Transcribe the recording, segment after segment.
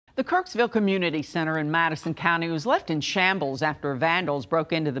The Kirksville Community Center in Madison County was left in shambles after vandals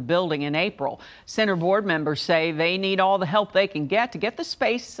broke into the building in April. Center board members say they need all the help they can get to get the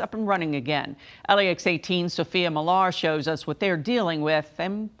space up and running again. LEX 18's Sophia Millar shows us what they're dealing with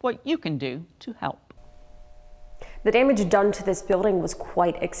and what you can do to help. The damage done to this building was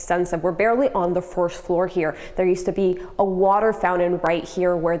quite extensive. We're barely on the first floor here. There used to be a water fountain right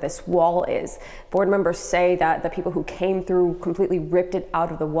here where this wall is. Board members say that the people who came through completely ripped it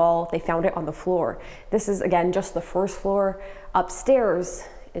out of the wall. They found it on the floor. This is, again, just the first floor. Upstairs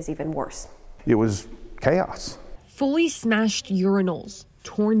is even worse. It was chaos. Fully smashed urinals,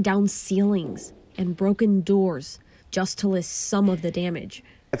 torn down ceilings, and broken doors, just to list some of the damage.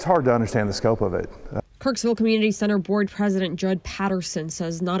 It's hard to understand the scope of it. Kirksville Community Center Board President Judd Patterson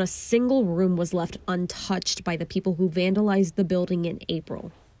says not a single room was left untouched by the people who vandalized the building in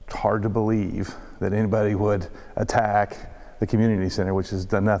April. It's hard to believe that anybody would attack the community center, which has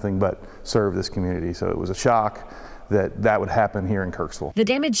done nothing but serve this community. So it was a shock that that would happen here in Kirksville. The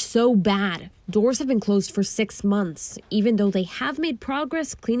damage so bad, doors have been closed for 6 months, even though they have made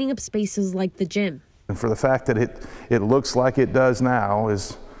progress cleaning up spaces like the gym. And for the fact that it looks like it does now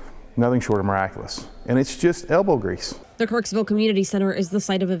is nothing short of miraculous. And it's just elbow grease. The Kirksville Community Center is the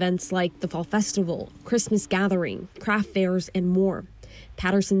site of events like the Fall Festival, Christmas Gathering, craft fairs, and more.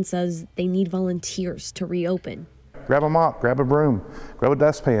 Patterson says they need volunteers to reopen. Grab a mop, grab a broom, grab a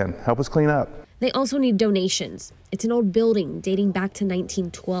dustpan, help us clean up. They also need donations. It's an old building dating back to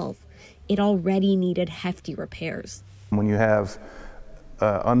 1912. It already needed hefty repairs. When you have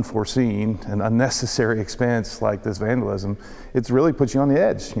unforeseen and unnecessary expense like this vandalism, it's really puts you on the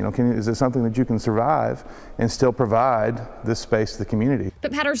edge. You know, is it something that you can survive and still provide this space to the community?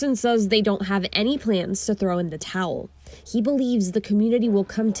 But Patterson says they don't have any plans to throw in the towel. He believes the community will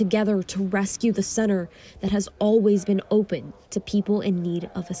come together to rescue the center that has always been open to people in need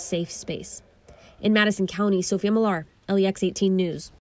of a safe space. In Madison County, Sophia Millar, LEX 18 News.